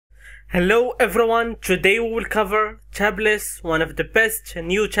Hello everyone, today we will cover Tabliss, one of the best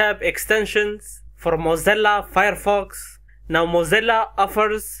new tab extensions for Mozilla Firefox. Now Mozilla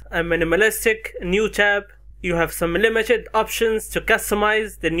offers a minimalistic new tab. You have some limited options to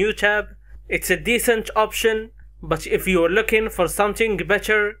customize the new tab. It's a decent option, but if you are looking for something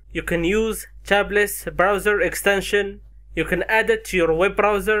better, you can use Tabliss browser extension. You can add it to your web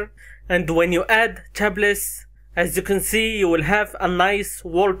browser, and when you add Tabliss, as you can see, you will have a nice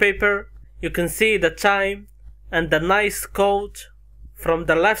wallpaper. You can see the time and the nice code. From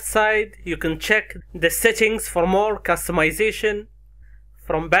the left side, you can check the settings for more customization.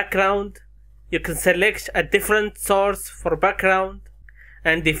 From background, you can select a different source for background.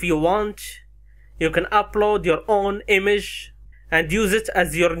 And if you want, you can upload your own image and use it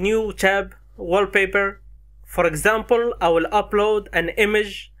as your new tab wallpaper. For example, I will upload an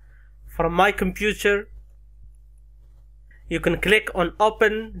image from my computer. You can click on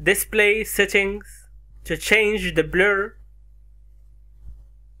Open Display Settings to change the blur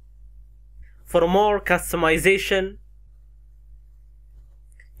for more customization.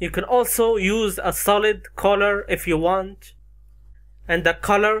 You can also use a solid color if you want, and a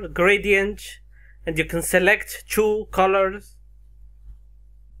color gradient, and you can select two colors.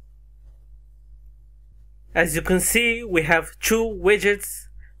 As you can see, we have two widgets,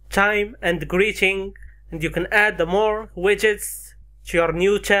 time and greeting. And you can add more widgets to your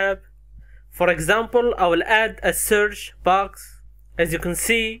new tab. For example, I will add a search box. As you can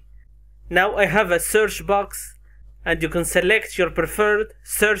see, now I have a search box, and you can select your preferred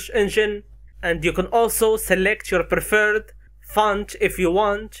search engine, and you can also select your preferred font if you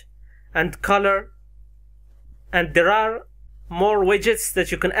want, and color. And there are more widgets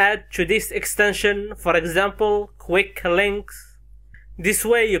that you can add to this extension. For example, quick links. This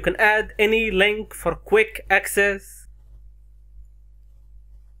way you can add any link for quick access,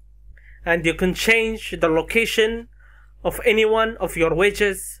 and you can change the location of any one of your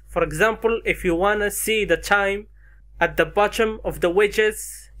widgets. For example, if you want to see the time at the bottom of the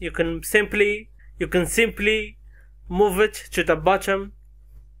widgets, you can simply move it to the bottom.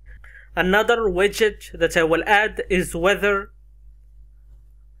 Another widget that I will add is weather.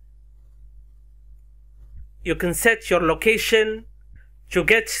 You can set your location to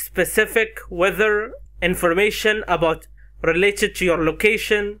get specific weather information related to your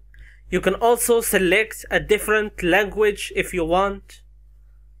location. You can also select a different language if you want,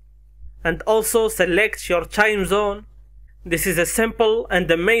 and also select your time zone. This is a simple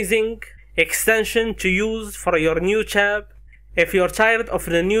and amazing extension to use for your new tab. If you're tired of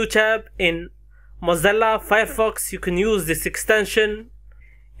the new tab in Mozilla Firefox, you can use this extension.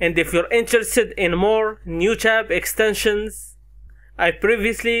 And if you're interested in more new tab extensions, I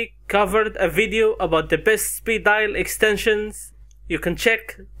previously covered a video about the best speed dial extensions. You can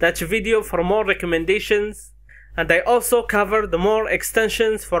check that video for more recommendations. And I also covered more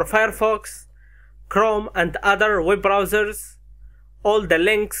extensions for Firefox, Chrome and other web browsers. All the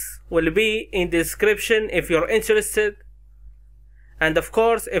links will be in the description if you're interested. And of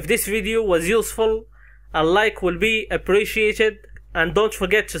course, if this video was useful, a like will be appreciated. And don't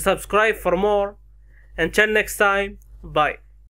forget to subscribe for more. Until next time, bye.